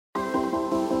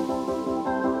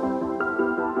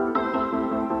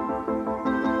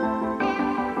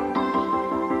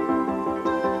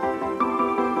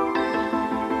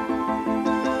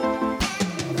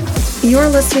You're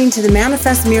listening to the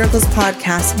Manifest Miracles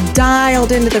podcast,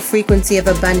 dialed into the frequency of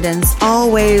abundance,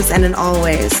 always and in all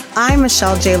ways. I'm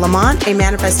Michelle J. Lamont, a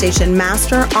manifestation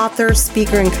master, author,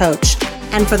 speaker, and coach.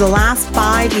 And for the last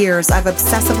 5 years, I've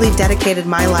obsessively dedicated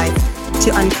my life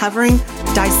to uncovering,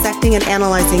 dissecting, and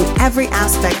analyzing every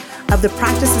aspect of the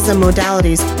practices and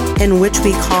modalities in which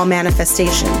we call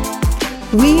manifestation.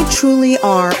 We truly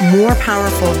are more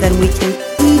powerful than we can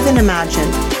even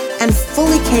imagine, and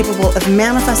fully capable of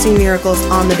manifesting miracles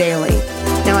on the daily.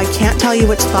 Now, I can't tell you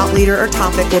which thought leader or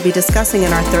topic we'll be discussing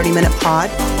in our 30-minute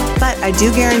pod, but I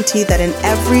do guarantee that in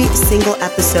every single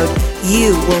episode,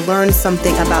 you will learn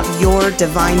something about your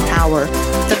divine power,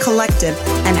 the collective,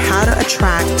 and how to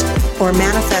attract or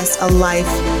manifest a life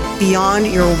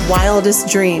beyond your wildest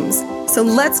dreams. So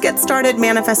let's get started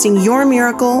manifesting your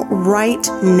miracle right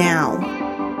now.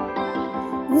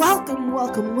 Welcome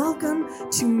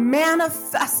to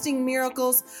Manifesting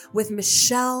Miracles with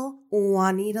Michelle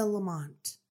Juanita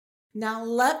Lamont. Now,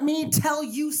 let me tell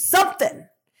you something.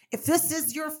 If this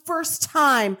is your first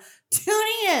time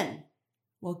tuning in,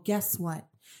 well, guess what?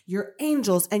 Your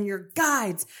angels and your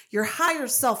guides, your higher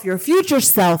self, your future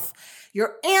self,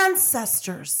 your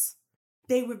ancestors,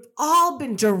 they would all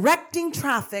been directing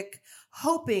traffic,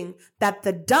 hoping that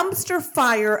the dumpster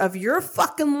fire of your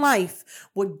fucking life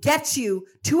would get you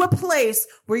to a place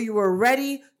where you were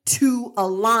ready to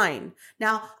align.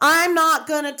 Now, I'm not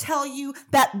going to tell you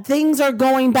that things are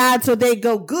going bad so they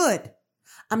go good.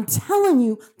 I'm telling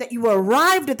you that you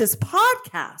arrived at this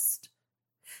podcast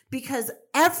because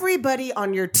everybody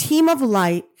on your team of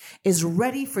light is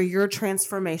ready for your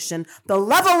transformation. The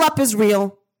level up is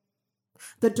real.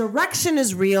 The direction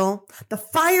is real. The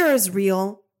fire is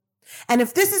real. And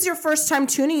if this is your first time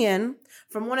tuning in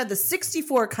from one of the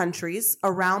 64 countries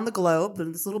around the globe,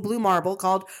 this little blue marble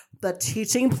called the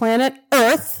teaching planet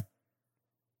Earth,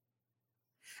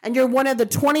 and you're one of the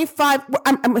 25,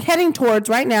 I'm heading towards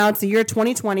right now, it's the year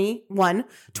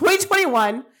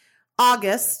 2021,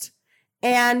 August,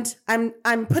 and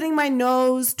I'm putting my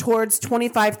nose towards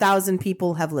 25,000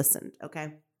 people have listened,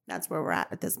 okay? That's where we're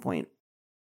at this point.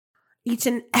 Each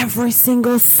and every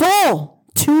single soul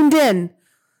tuned in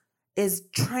is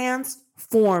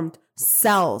transformed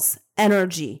cells,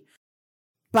 energy,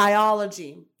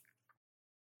 biology,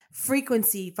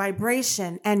 frequency,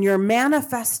 vibration, and your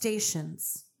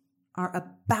manifestations are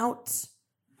about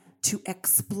to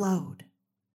explode.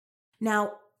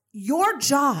 Now, your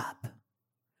job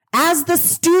as the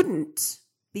student,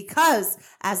 because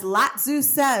as Lao Tzu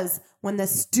says, when the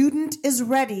student is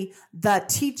ready, the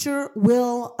teacher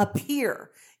will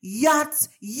appear. That's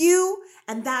you,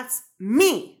 and that's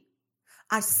me.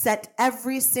 I set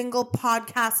every single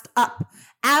podcast up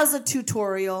as a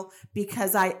tutorial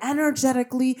because I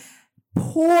energetically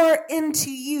pour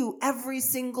into you every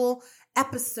single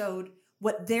episode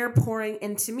what they're pouring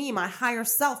into me, my higher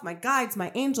self, my guides,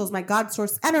 my angels, my God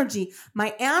source energy, my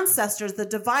ancestors, the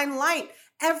divine light,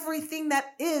 everything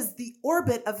that is the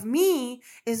orbit of me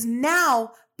is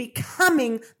now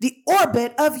becoming the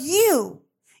orbit of you.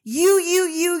 You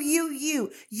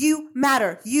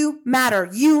matter. You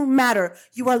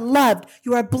are loved.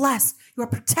 You are blessed. You are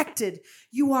protected.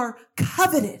 You are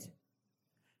coveted.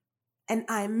 And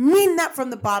I mean that from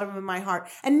the bottom of my heart.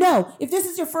 And no, if this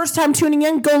is your first time tuning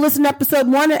in, go listen to episode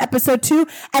 1 and episode 2,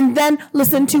 and then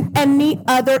listen to any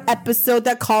other episode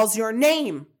that calls your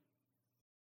name.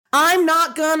 I'm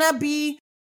not gonna be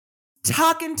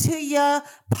talking to you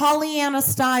Pollyanna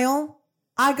style.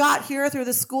 I got here through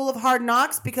the school of hard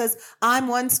knocks because I'm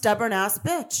one stubborn ass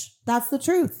bitch. That's the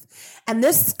truth. And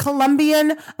this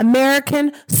Colombian,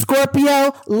 American,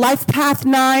 Scorpio, Life Path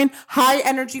 9, high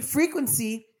energy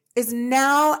frequency is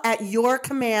now at your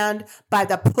command by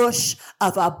the push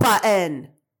of a button.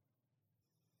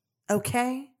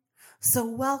 Okay? So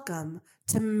welcome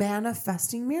to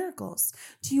Manifesting Miracles.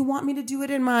 Do you want me to do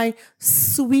it in my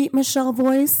sweet Michelle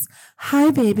voice? Hi,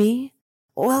 baby.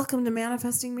 Welcome to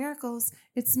Manifesting Miracles.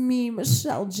 It's me,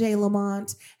 Michelle J.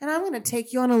 Lamont, and I'm going to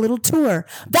take you on a little tour.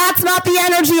 That's not the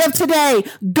energy of today.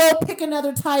 Go pick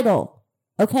another title,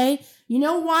 okay? You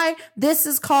know why this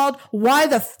is called Why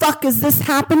the Fuck Is This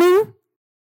Happening?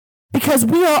 Because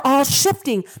we are all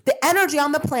shifting. The energy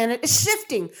on the planet is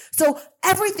shifting. So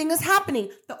everything is happening.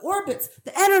 The orbits,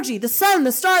 the energy, the sun,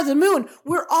 the stars, the moon,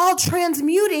 we're all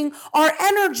transmuting our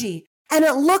energy. And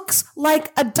it looks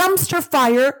like a dumpster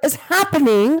fire is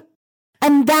happening,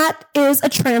 and that is a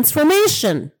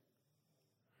transformation.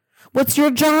 What's your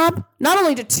job? Not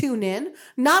only to tune in,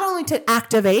 not only to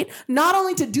activate, not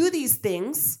only to do these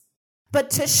things, but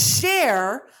to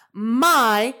share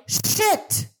my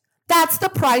shit. That's the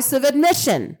price of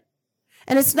admission.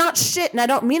 And it's not shit, and I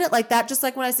don't mean it like that. Just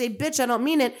like when I say bitch, I don't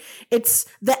mean it. It's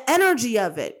the energy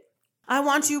of it. I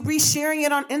want you resharing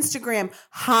it on Instagram.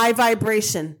 High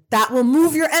vibration. That will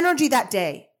move your energy that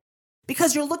day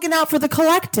because you're looking out for the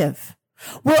collective.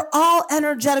 We're all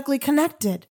energetically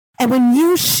connected. And when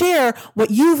you share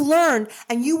what you've learned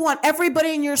and you want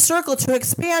everybody in your circle to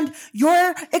expand,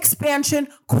 your expansion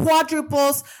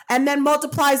quadruples and then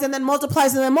multiplies and then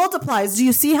multiplies and then multiplies. Do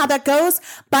you see how that goes?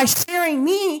 By sharing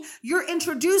me, you're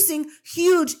introducing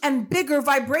huge and bigger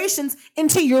vibrations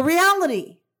into your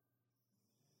reality.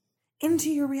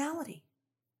 Into your reality.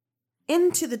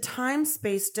 Into the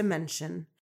time-space dimension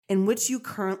in which you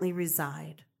currently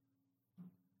reside.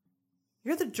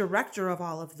 You're the director of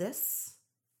all of this.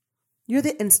 You're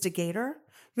the instigator.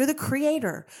 You're the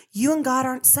creator. You and God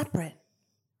aren't separate.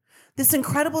 This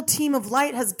incredible team of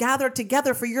light has gathered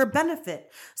together for your benefit.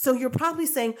 So you're probably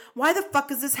saying, why the fuck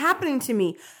is this happening to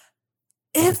me?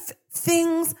 If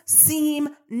things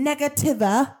seem negative,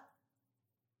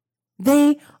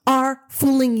 they are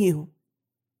fooling you.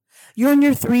 You're in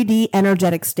your 3D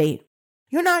energetic state.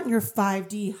 You're not in your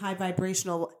 5D high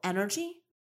vibrational energy,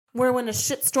 where when a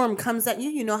shitstorm comes at you,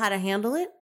 you know how to handle it.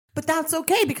 But that's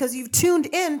okay because you've tuned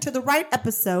in to the right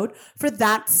episode for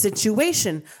that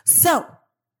situation. So,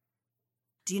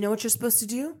 do you know what you're supposed to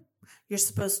do? You're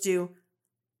supposed to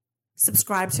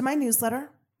subscribe to my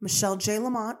newsletter,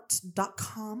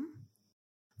 michellejlamont.com.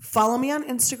 Follow me on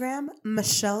Instagram,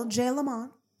 Michelle J.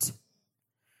 Lamont.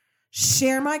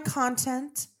 Share my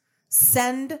content.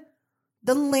 Send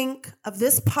the link of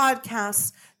this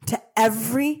podcast to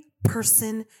every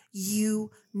person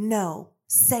you know.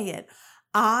 Say it.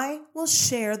 I will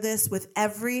share this with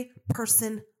every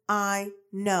person I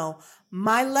know.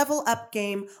 My level up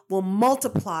game will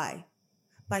multiply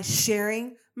by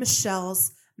sharing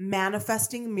Michelle's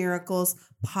Manifesting Miracles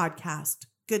podcast.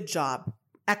 Good job.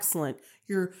 Excellent.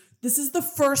 This is the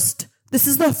first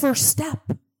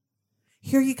step.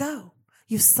 Here you go.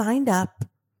 You've signed up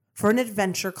for an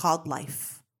adventure called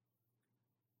life.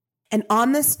 And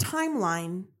on this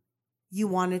timeline, you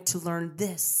wanted to learn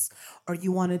this or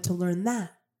you wanted to learn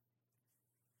that.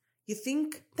 You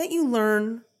think that you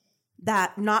learn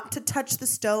that not to touch the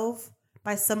stove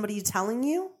by somebody telling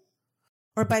you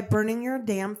or by burning your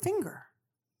damn finger.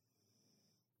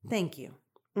 Thank you.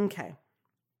 Okay.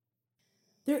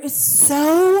 There is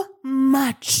so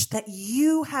much that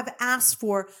you have asked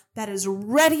for that is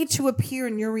ready to appear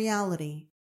in your reality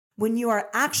when you are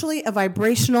actually a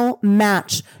vibrational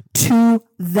match to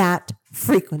that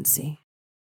frequency.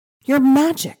 You're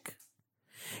magic.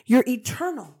 You're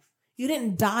eternal. You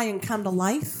didn't die and come to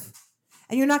life.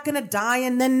 And you're not going to die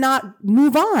and then not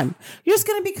move on. You're just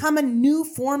going to become a new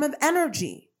form of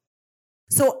energy.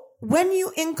 So when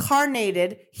you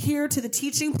incarnated here to the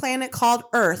teaching planet called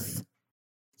Earth,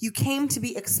 you came to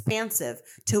be expansive,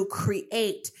 to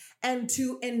create, and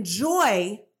to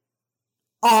enjoy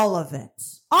all of it.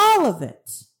 All of it.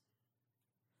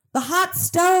 The hot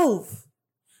stove,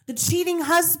 the cheating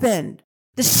husband,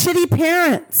 the shitty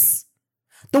parents,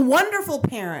 the wonderful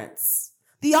parents,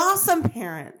 the awesome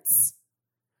parents,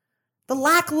 the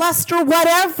lackluster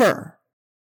whatever.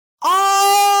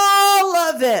 All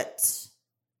of it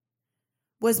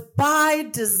was by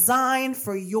design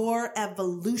for your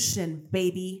evolution,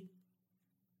 baby.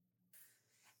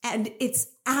 And it's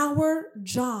our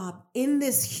job in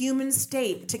this human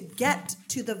state to get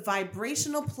to the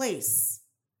vibrational place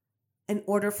in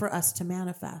order for us to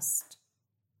manifest.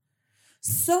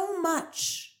 So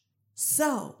much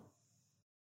so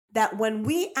that when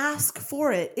we ask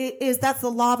for it, that's the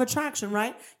law of attraction,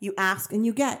 right? You ask and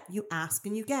you get, you ask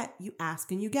and you get, you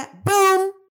ask and you get.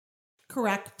 Boom!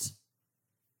 Correct.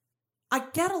 I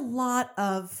get a lot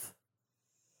of,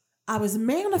 I was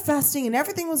manifesting and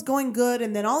everything was going good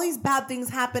and then all these bad things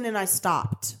happened and I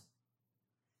stopped.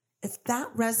 If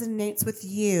that resonates with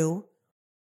you,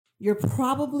 you're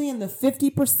probably in the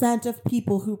 50% of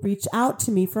people who reach out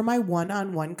to me for my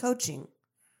one-on-one coaching.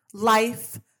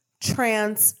 Life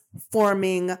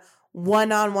transforming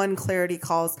one-on-one clarity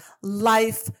calls.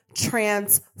 Life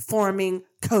transforming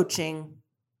coaching.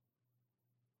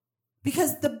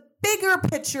 Because the bigger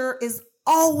picture is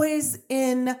always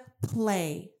in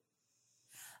play.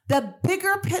 The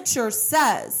bigger picture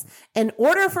says, in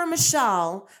order for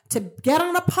Michelle to get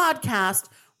on a podcast,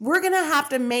 we're going to have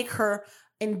to make her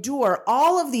endure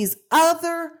all of these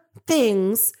other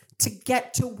things to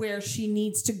get to where she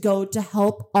needs to go to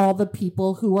help all the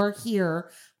people who are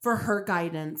here for her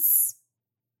guidance.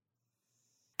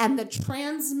 And the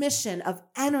transmission of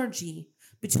energy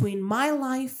between my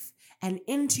life and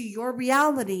into your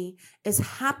reality is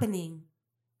happening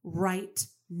right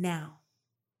now.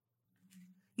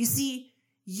 You see,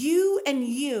 You and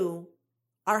you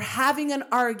are having an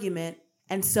argument,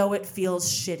 and so it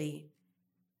feels shitty.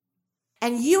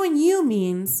 And you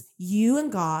means you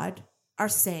and God are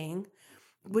saying,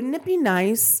 wouldn't it be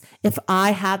nice if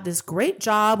I had this great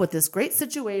job with this great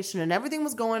situation and everything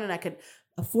was going and I could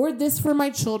afford this for my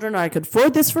children, or I could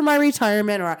afford this for my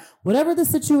retirement, or whatever the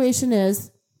situation is.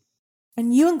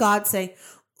 And you and God say,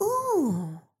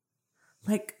 ooh,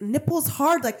 like nipples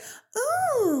hard, like,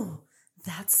 ooh,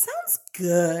 that sounds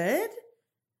good.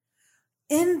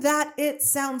 In that it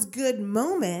sounds good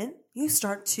moment, you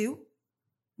start to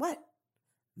what?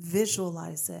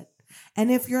 Visualize it.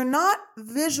 And if you're not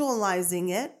visualizing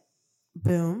it,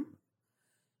 boom,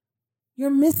 you're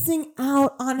missing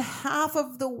out on half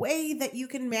of the way that you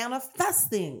can manifest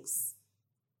things.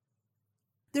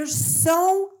 There's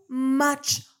so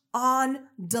much on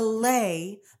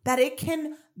delay that it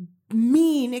can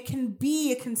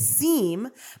seem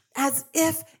as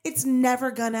if it's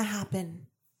never gonna happen.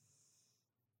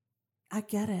 I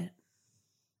get it.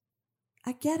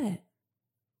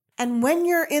 And when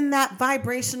you're in that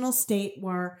vibrational state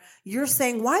where you're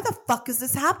saying, why the fuck is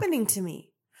this happening to me?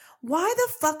 Why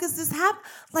the fuck is this happening?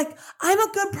 Like, I'm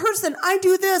a good person. I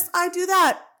do this. I do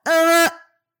that.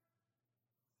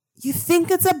 You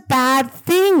think it's a bad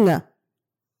thing.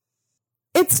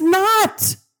 It's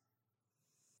not.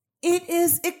 It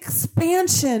is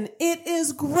expansion. It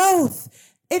is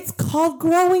growth. It's called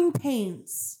growing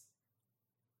pains.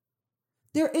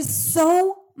 There is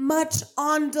so much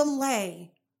on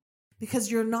delay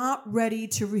because you're not ready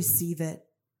to receive it.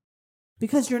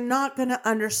 Because you're not going to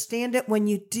understand it when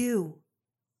you do.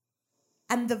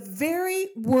 And the very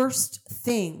worst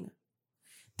thing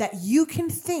that you can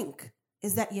think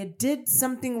is that you did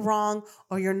something wrong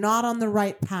or you're not on the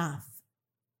right path.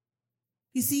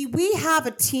 You see, we have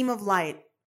a team of light.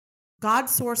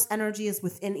 God's source energy is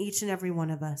within each and every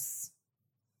one of us.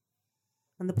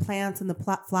 And the plants and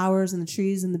the flowers and the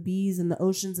trees and the bees and the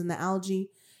oceans and the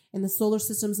algae and the solar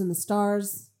systems and the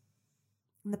stars.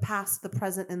 In the past, the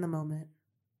present, and the moment.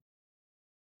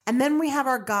 And then we have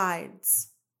our guides.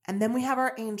 And then we have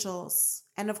our angels.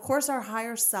 And of course, our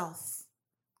higher self,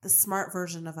 the smart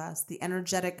version of us, the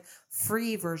energetic,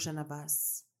 free version of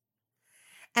us.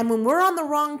 And when we're on the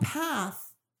wrong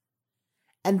path,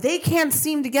 and they can't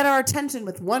seem to get our attention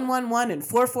with 111 and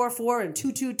 444 and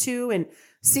 222 and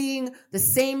seeing the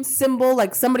same symbol,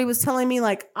 like somebody was telling me,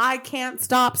 like, I can't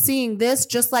stop seeing this,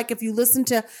 just like if you listen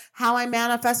to how I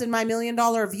manifested my $1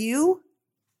 million view.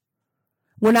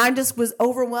 When I just was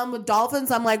overwhelmed with dolphins,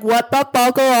 I'm like, what the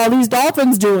fuck are all these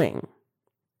dolphins doing?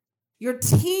 Your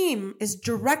team is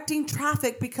directing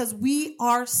traffic because we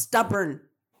are stubborn.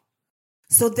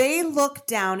 So they look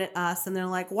down at us and they're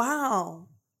like, wow,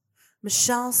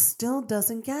 Michelle still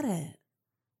doesn't get it.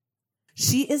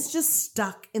 She is just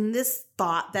stuck in this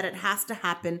thought that it has to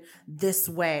happen this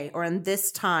way or in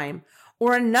this time.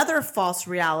 Or another false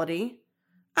reality,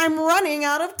 I'm running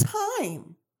out of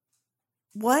time.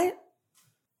 What?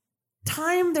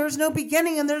 Time, there's no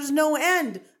beginning and there's no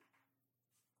end.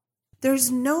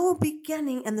 There's no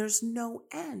beginning and there's no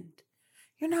end.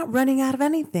 You're not running out of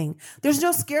anything. There's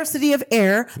no scarcity of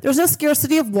air. There's no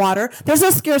scarcity of water. There's no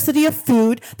scarcity of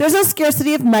food. There's no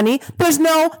scarcity of money. There's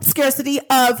no scarcity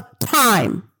of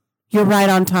time. You're right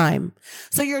on time.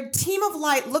 So your team of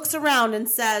light looks around and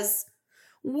says,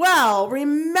 well,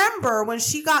 remember when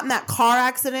she got in that car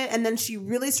accident and then she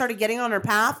really started getting on her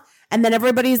path? And then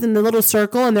everybody's in the little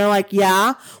circle and they're like,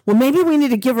 yeah, well, maybe we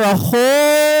need to give her a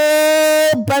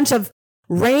whole bunch of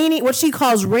what she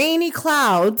calls rainy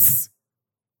clouds.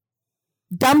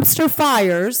 Dumpster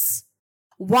fires,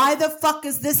 why the fuck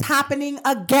is this happening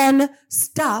again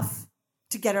stuff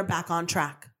to get her back on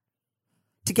track.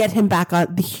 To get him back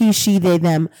on, the he, she, they,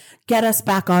 them, get us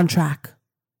back on track.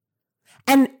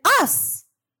 And us,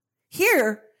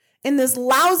 here, in this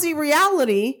lousy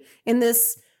reality, in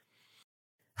this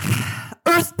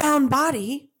earthbound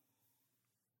body,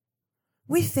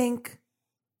 we think,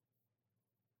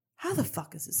 how the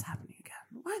fuck is this happening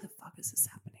again? Why the fuck is this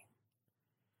happening?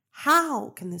 How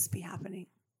can this be happening?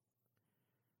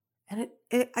 And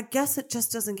I guess it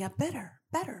just doesn't get better.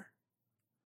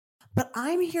 But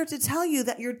I'm here to tell you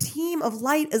that your team of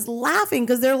light is laughing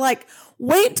because they're like,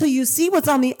 wait till you see what's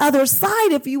on the other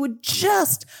side if you would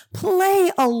just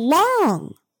play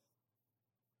along.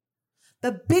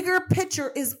 The bigger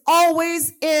picture is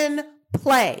always in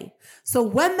play. So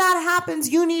when that happens,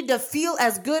 you need to feel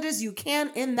as good as you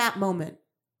can in that moment.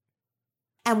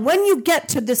 And when you get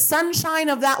to the sunshine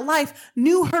of that life,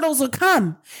 new hurdles will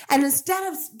come. And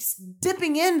instead of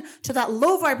dipping into that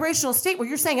low vibrational state where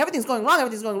you're saying everything's going wrong,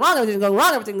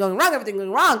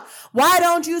 why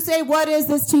don't you say, what is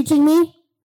this teaching me?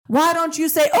 Why don't you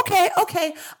say,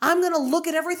 okay, I'm going to look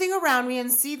at everything around me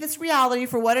and see this reality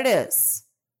for what it is.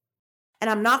 And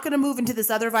I'm not going to move into this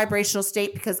other vibrational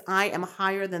state because I am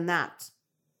higher than that.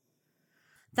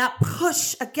 That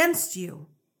push against you.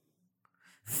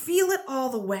 Feel it all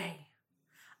the way.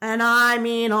 And I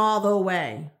mean all the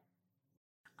way.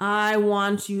 I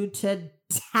want you to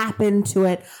tap into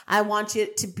it. I want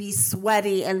it to be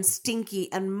sweaty and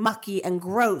stinky and mucky and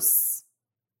gross.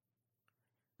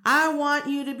 I want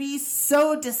you to be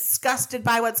so disgusted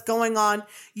by what's going on.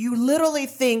 You literally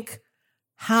think,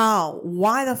 how?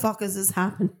 Why the fuck is this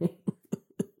happening?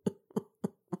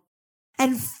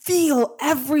 And feel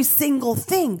every single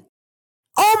thing.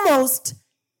 Almost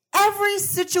every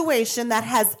situation that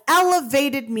has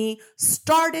elevated me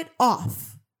started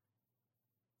off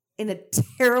in a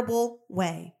terrible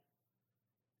way.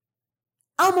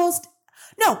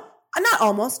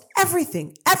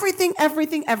 Everything.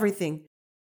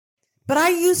 But I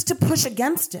used to push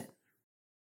against it.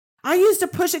 I used to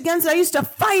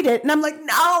fight it. And I'm like,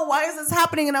 no, why is this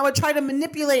happening? And I would try to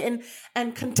manipulate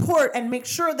and contort and make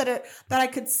sure that I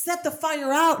could set the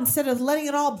fire out instead of letting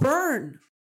it all burn.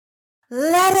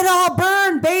 Let it all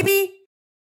burn, baby.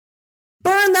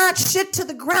 Burn that shit to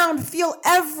the ground. Feel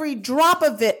every drop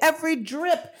of it, every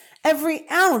drip, every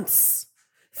ounce.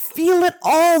 Feel it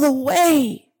all the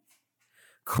way.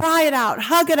 Cry it out,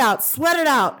 hug it out, sweat it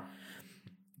out,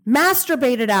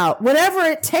 masturbate it out, whatever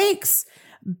it takes.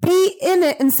 Be in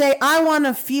it and say, I want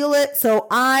to feel it so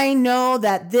I know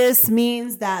that this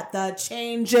means that the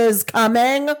change is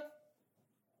coming.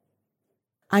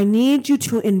 I need you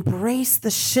to embrace the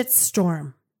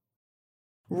shitstorm.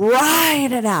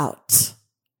 Ride it out.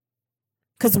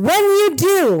 Because when you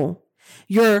do,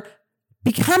 you're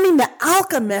becoming the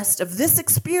alchemist of this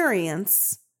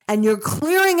experience and you're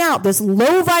clearing out this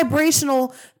low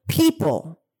vibrational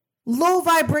people, low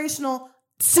vibrational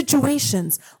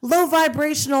situations, low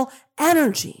vibrational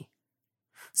energy,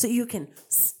 so you can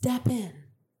step in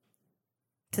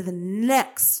to the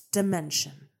next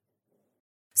dimension,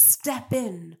 step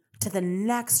in to the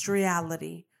next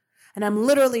reality. And I'm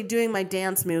literally doing my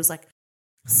dance moves like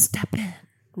step in,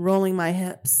 rolling my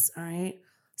hips, all right?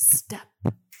 Step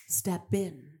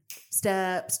in,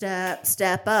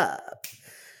 step up.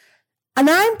 And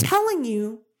I'm telling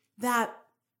you that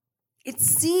it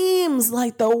seems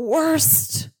like the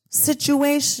worst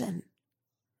situation.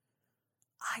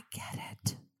 I get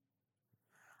it.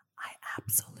 I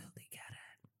absolutely get it.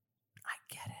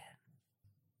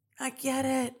 I get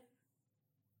it.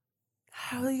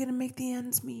 How are you going to make the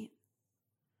ends meet?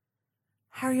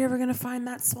 How are you ever going to find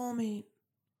that soulmate?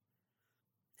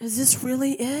 Is this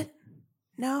really it?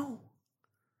 No,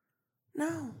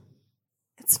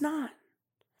 it's not.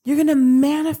 You're going to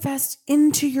manifest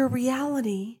into your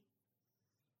reality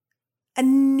a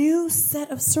new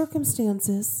set of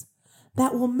circumstances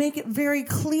that will make it very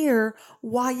clear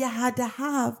why you had to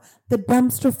have the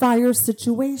dumpster fire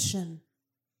situation.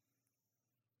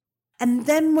 And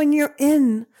then when you're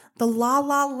in the la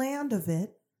la land of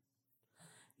it,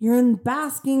 you're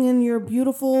basking in your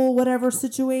beautiful whatever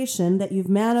situation that you've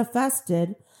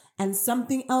manifested, and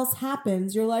something else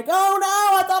happens, you're like, oh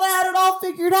no, I thought I had it all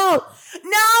figured out.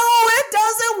 No, it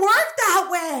doesn't work that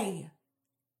way.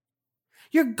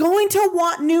 You're going to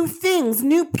want new things,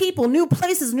 new people, new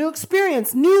places, new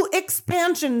experience. New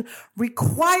expansion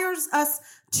requires us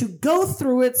to go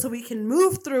through it so we can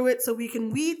move through it, so we can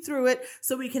weed through it,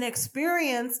 so we can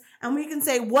experience, and we can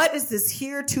say, what is this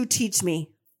here to teach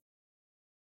me?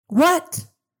 What?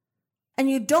 And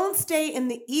you don't stay in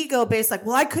the ego base like,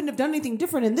 well, I couldn't have done anything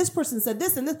different, and this person said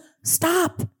this and this.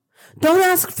 Stop. Don't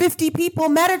ask 50 people.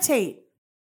 Meditate.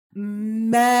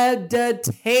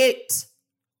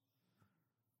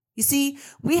 You see,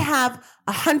 we have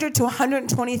 100 to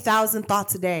 120,000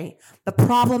 thoughts a day. The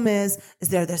problem is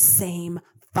they're the same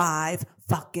 5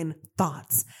 fucking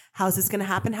thoughts. How's this going to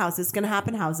happen? How's this going to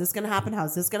happen? How's this going to happen?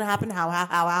 How's this going to happen?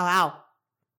 How?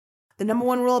 The number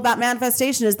one rule about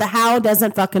manifestation is the how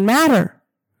doesn't fucking matter.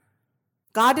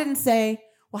 God didn't say,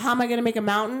 well, how am I going to make a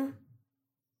mountain?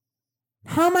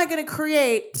 How am I going to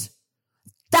create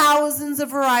thousands of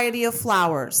variety of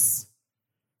flowers?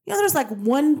 You know, there's like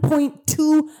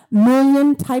 1.2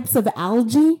 million types of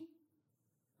algae.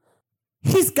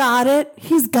 He's got it.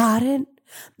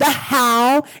 The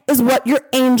how is what your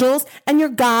angels and your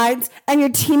guides and your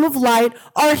team of light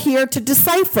are here to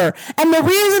decipher. And the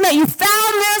reason that you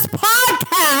found this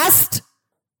podcast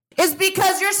is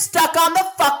because you're stuck on the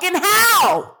fucking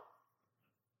how.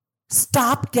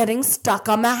 Stop getting stuck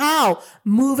on the how.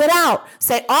 Move it out.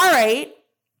 Say, all right,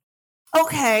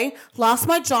 Okay, lost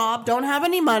my job, don't have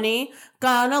any money,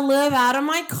 gonna live out of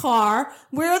my car.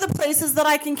 Where are the places that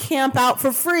I can camp out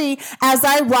for free as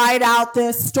I ride out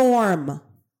this storm?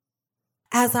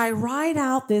 As I ride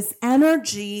out this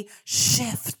energy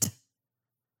shift.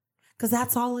 Because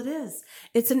that's all it is.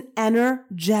 It's an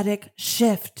energetic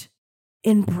shift.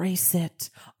 Embrace it.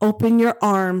 Open your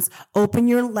arms, open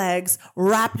your legs,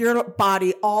 wrap your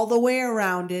body all the way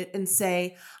around it and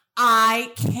say,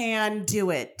 I can do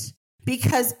it.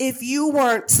 Because if you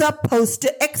weren't supposed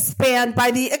to expand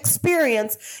by the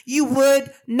experience, you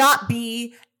would not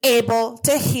be able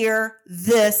to hear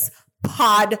this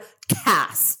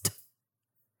podcast.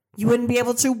 You wouldn't be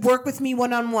able to work with me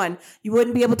one-on-one. You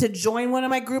wouldn't be able to join one of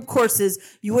my group courses.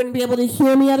 You wouldn't be able to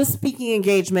hear me at a speaking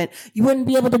engagement. You wouldn't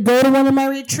be able to go to one of my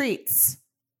retreats.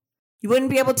 You wouldn't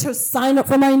be able to sign up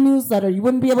for my newsletter. You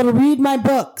wouldn't be able to read my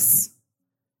books.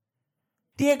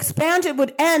 The expansion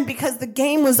would end because the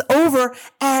game was over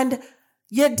and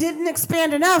you didn't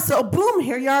expand enough. So boom,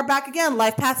 here you are back again.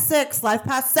 Life path 6, life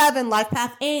path 7, life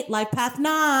path 8, life path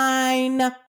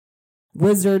 9.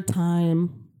 Wizard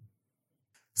time.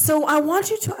 So I want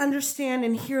you to understand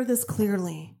and hear this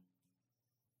clearly.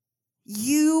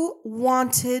 You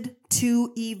wanted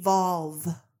to evolve.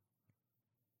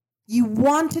 You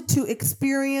wanted to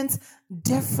experience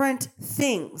different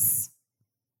things.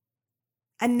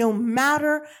 And no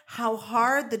matter how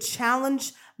hard the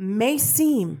challenge may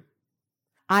seem,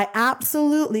 I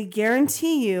absolutely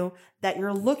guarantee you that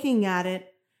you're looking at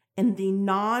it in the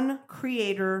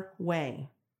non-creator way.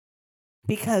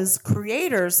 Because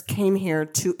creators came here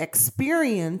to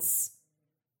experience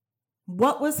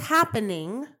what was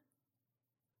happening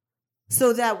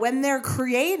so that when they're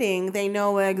creating, they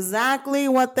know exactly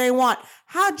what they want.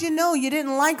 How'd you know you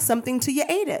didn't like something till you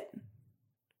ate it?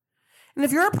 And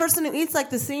if you're a person who eats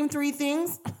like the same 3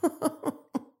 things,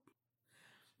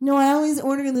 no, I always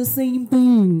order the same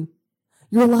thing.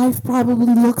 Your life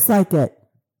probably looks like it.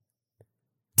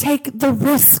 Take the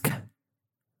risk.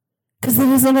 Because it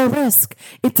isn't a risk.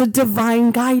 It's a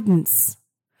divine guidance.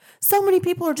 So many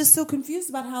people are just so confused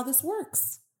about how this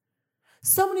works.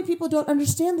 So many people don't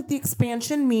understand that the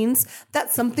expansion means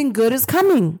that something good is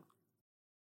coming.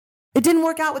 It didn't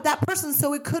work out with that person,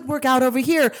 so it could work out over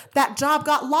here. That job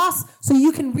got lost, so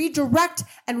you can redirect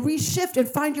and reshift and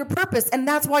find your purpose. And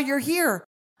that's why you're here.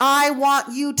 I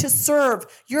want you to serve.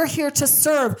 You're here to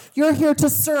serve. You're here to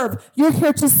serve. You're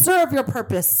here to serve your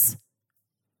purpose.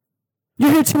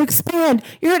 You're here to expand.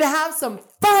 You're here to have some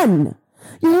fun.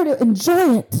 You're here to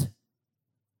enjoy it.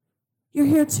 You're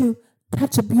here to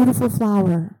touch a beautiful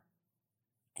flower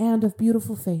and a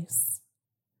beautiful face.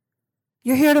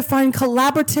 You're here to find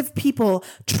collaborative people,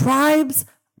 tribes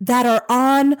that are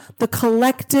on the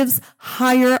collective's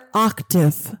higher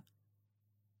octave.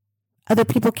 Other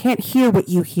people can't hear what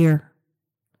you hear.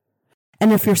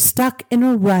 And if you're stuck in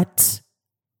a rut,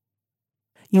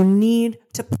 you need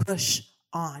to push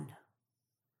on.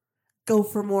 Go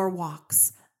for more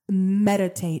walks.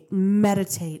 Meditate,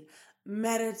 meditate,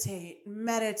 meditate,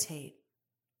 meditate.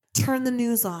 Turn the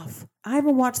news off. I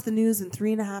haven't watched the news in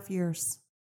 3.5 years.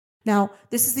 Now,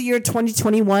 this is the year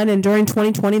 2021, and during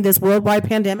 2020, this worldwide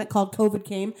pandemic called COVID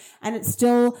came, and it's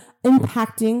still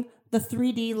impacting the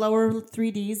 3D, lower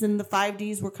 3Ds, and the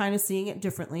 5Ds. We're kind of seeing it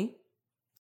differently.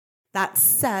 That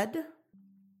said,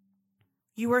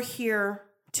 you are here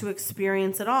to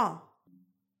experience it all.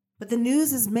 But the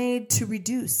news is made to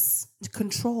reduce, to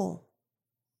control,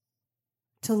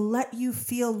 to let you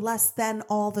feel less than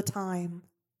all the time.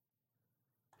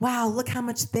 Wow, look how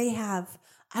much they have.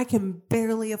 I can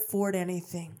barely afford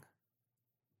anything.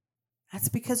 That's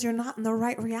because you're not in the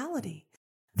right reality.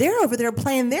 They're over there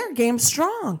playing their game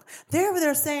strong. They're over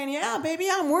there saying, yeah, baby,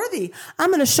 I'm worthy. I'm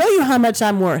going to show you how much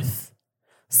I'm worth.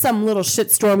 Some little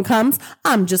shitstorm comes.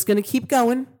 I'm just going to keep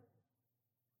going.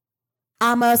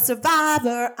 I'm a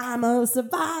survivor. I'm a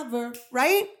survivor.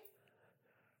 Right?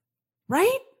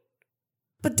 Right?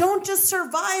 But don't just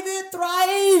survive it,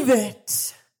 thrive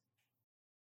it.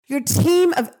 Your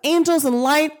team of angels and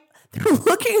light, they're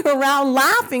looking around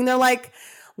laughing. They're like,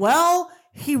 well,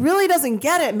 he really doesn't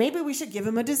get it. Maybe we should give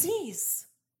him a disease.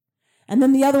 And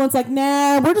then the other one's like,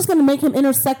 nah, we're just going to make him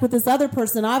intersect with this other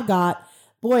person I've got.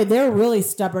 Boy, they're really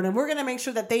stubborn. And we're going to make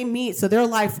sure that they meet so their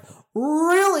life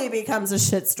really becomes a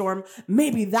shitstorm.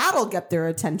 Maybe that'll get their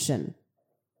attention.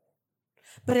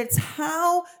 But it's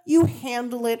how you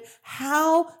handle it,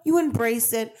 how you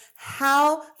embrace it,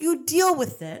 how you deal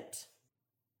with it.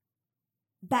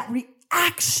 That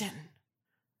reaction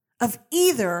of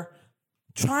either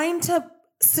trying to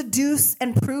seduce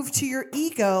and prove to your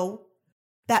ego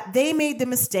that they made the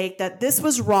mistake, that this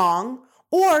was wrong,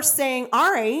 or saying,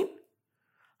 all right,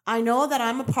 I know that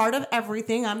I'm a part of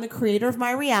everything. I'm the creator of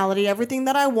my reality. Everything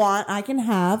that I want, I can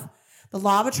have. The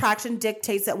law of attraction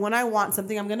dictates that when I want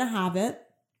something, I'm going to have it.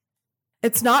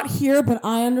 It's not here, but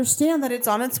I understand that it's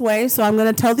on its way. So I'm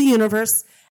going to tell the universe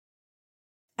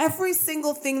every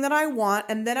single thing that I want.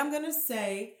 And then I'm going to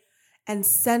say and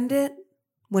send it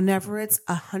whenever it's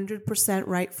 100%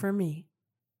 right for me.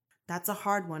 That's a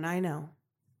hard one, I know.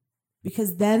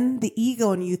 Because then the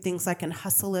ego in you thinks I can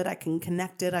hustle it, I can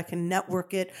connect it, I can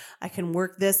network it, I can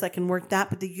work this, I can work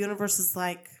that. But the universe is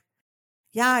like,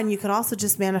 yeah, and you could also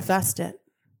just manifest it.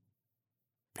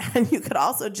 And you could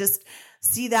also just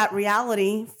see that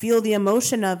reality, feel the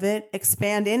emotion of it,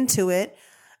 expand into it,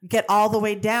 get all the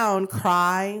way down,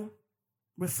 cry,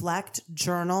 reflect,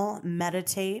 journal,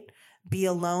 meditate, be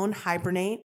alone,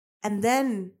 hibernate. And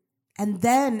then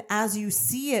as you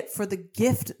see it for the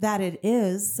gift that it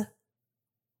is,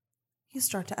 you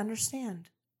start to understand.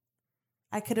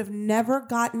 I could have never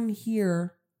gotten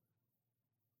here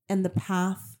in the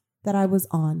path that I was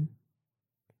on.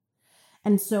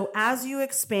 And so as you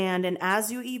expand and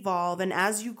as you evolve and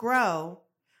as you grow,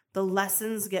 the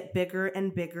lessons get bigger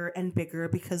and bigger and bigger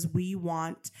because we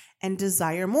want and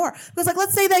desire more. Because like,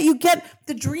 let's say that you get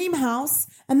the dream house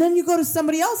and then you go to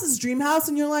somebody else's dream house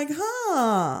and you're like,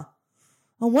 a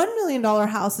 $1 million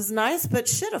house is nice, but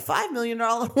shit, a $5 million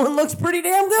one looks pretty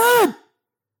damn good.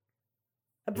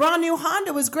 A brand new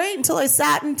Honda was great until I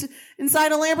sat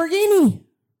inside a Lamborghini.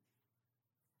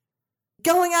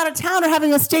 Going out of town or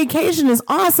having a staycation is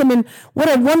awesome, and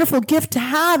what a wonderful gift to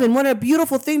have, and what a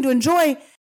beautiful thing to enjoy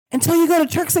until you go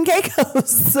to Turks and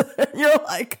Caicos. You're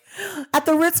like at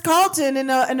the Ritz-Carlton in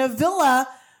a villa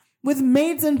with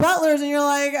maids and butlers, and you're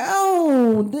like,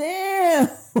 oh, damn.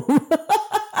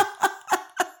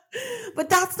 But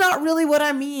that's not really what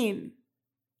I mean.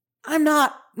 I'm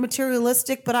not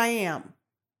materialistic, but I am.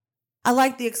 I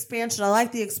like the expansion. I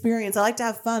like the experience. I like to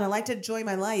have fun. I like to enjoy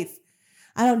my life.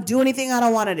 I don't do anything I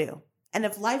don't want to do. And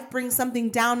if life brings something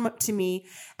down to me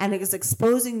and it is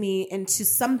exposing me into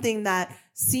something that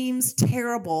seems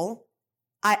terrible,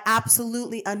 I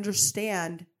absolutely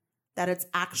understand that it's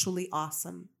actually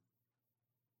awesome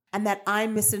and that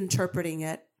I'm misinterpreting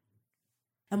it.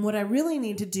 And what I really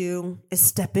need to do is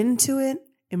step into it,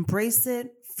 embrace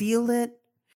it, feel it,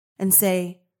 and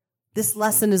say, this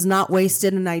lesson is not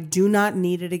wasted and I do not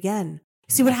need it again.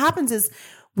 See, what happens is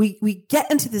we get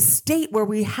into this state where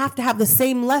we have to have the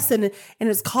same lesson and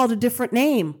it's called a different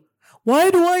name.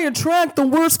 Why do I attract the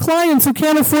worst clients who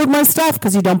can't afford my stuff?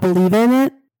 Because you don't believe in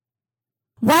it.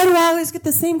 Why do I always get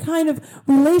the same kind of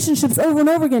relationships over and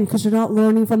over again? Because you're not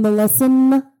learning from the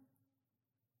lesson.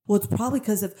 Well, it's probably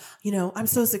because of, I'm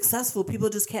so successful. People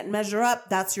just can't measure up.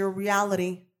 That's your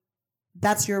reality.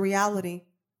 That's your reality.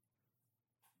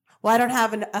 Well, I don't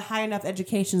have a high enough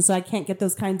education, so I can't get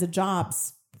those kinds of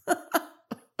jobs.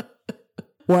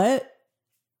 What?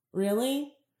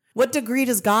 Really? What degree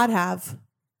does God have?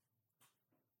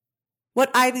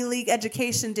 What Ivy League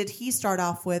education did he start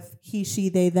off with? He, she,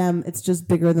 they, them. It's just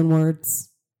bigger than words.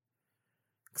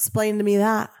 Explain to me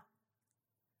that.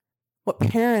 What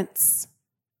parents?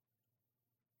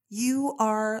 You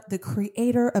are the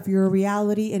creator of your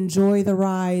reality. Enjoy the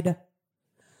ride.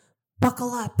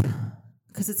 Buckle up.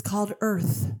 Because it's called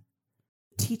Earth,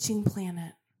 teaching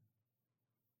planet.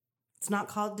 It's not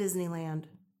called Disneyland.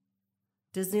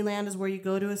 Disneyland is where you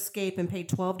go to escape and pay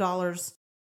 $12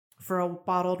 for a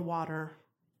bottled water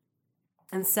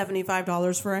and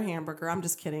 $75 for a hamburger. I'm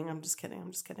just kidding.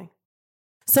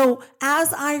 So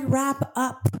as I wrap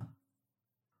up,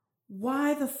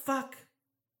 why the fuck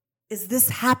is this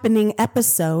happening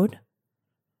episode?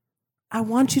 I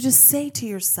want you to say to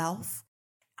yourself,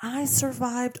 I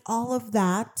survived all of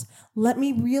that. Let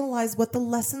me realize what the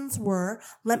lessons were.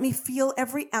 Let me feel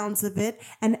every ounce of it.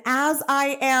 And as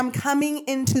I am coming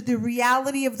into the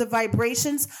reality of the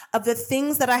vibrations of the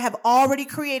things that I have already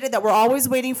created that were always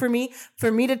waiting for me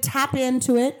to tap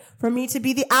into it, for me to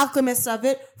be the alchemist of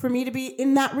it, for me to be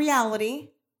in that reality,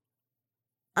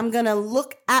 I'm going to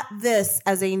look at this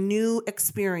as a new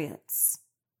experience.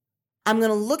 I'm going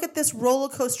to look at this roller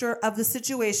coaster of the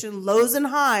situation, lows and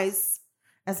highs,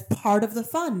 as part of the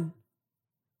fun.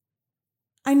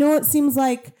 I know it seems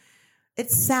like it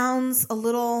sounds a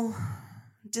little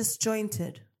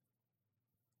disjointed,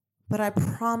 but I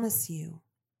promise you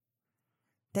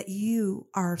that you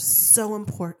are so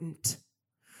important.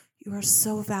 You are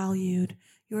so valued.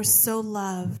 You are so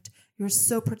loved. You are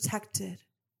so protected.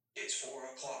 It's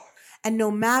 4:00. And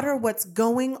no matter what's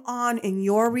going on in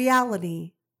your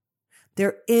reality,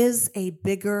 there is a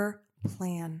bigger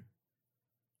plan.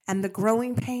 And the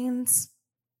growing pains,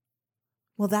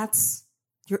 well, that's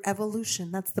your evolution.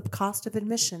 That's the cost of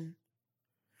admission.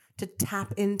 to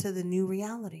tap into the new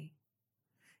reality.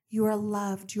 You are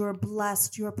loved. You are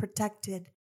blessed. You are protected.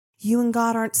 You and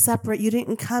God aren't separate. You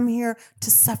didn't come here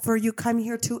to suffer. You come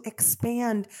here to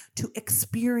expand, to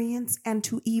experience, and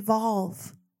to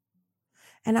evolve.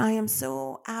 And I am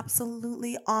so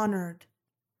absolutely honored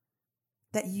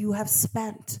that you have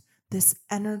spent this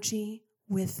energy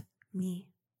with me.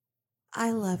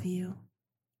 I love you.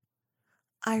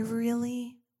 I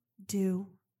really do.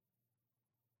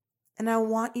 And I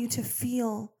want you to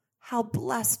feel how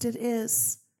blessed it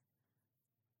is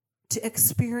to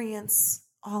experience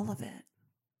all of it.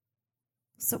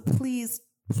 So please,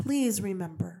 please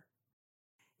remember,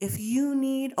 if you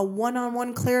need a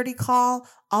one-on-one clarity call,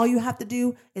 all you have to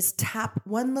do is tap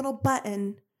one little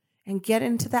button and get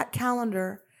into that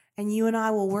calendar, and you and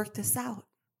I will work this out.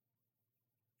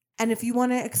 And if you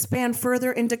want to expand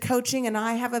further into coaching and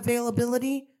I have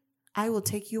availability, I will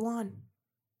take you on.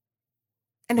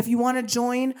 And if you want to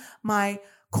join my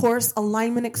course,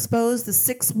 Alignment Exposed, the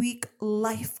 6-week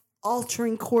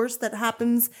life-altering course that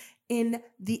happens in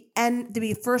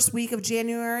the first week of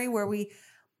January, where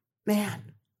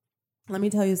let me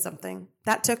tell you something.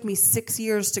 That took me 6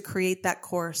 years to create that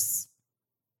course.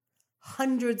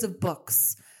 Hundreds of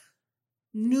books,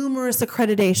 numerous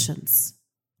accreditations.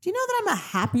 Do you know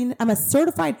that I'm a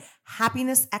certified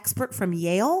happiness expert from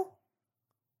Yale?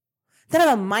 That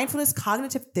I'm a mindfulness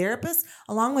cognitive therapist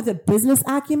along with a business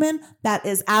acumen that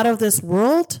is out of this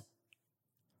world?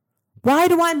 Why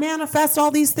do I manifest all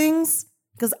these things?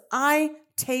 Because I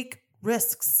take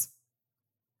risks.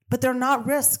 But they're not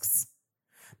risks.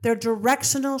 They're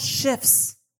directional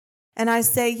shifts. And I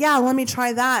say, yeah, let me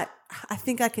try that. I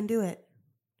think I can do it.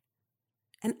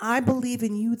 And I believe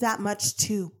in you that much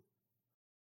too.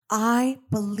 I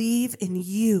believe in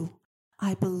you.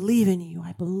 I believe in you.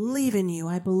 I believe in you.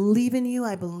 I believe in you.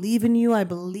 I believe in you. I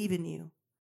believe in you.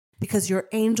 Because your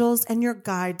angels and your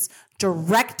guides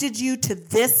directed you to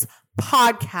this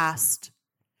podcast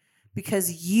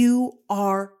because you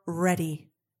are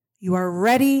ready. You are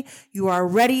ready. You are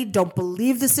ready. Don't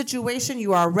believe the situation.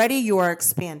 You are ready. You are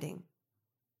expanding.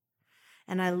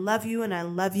 And I love you, and I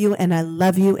love you, and I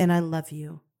love you, and I love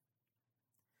you.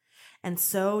 And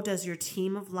so does your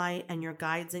team of light and your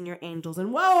guides and your angels.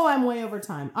 And whoa, I'm way over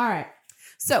time. All right.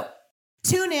 So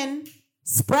tune in,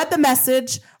 spread the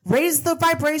message, raise the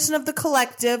vibration of the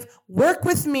collective, work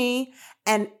with me,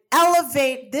 and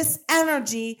elevate this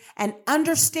energy and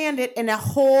understand it in a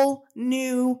whole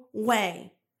new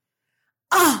way.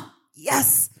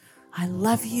 Yes. I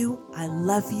love you. I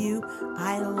love you.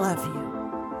 I love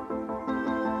you.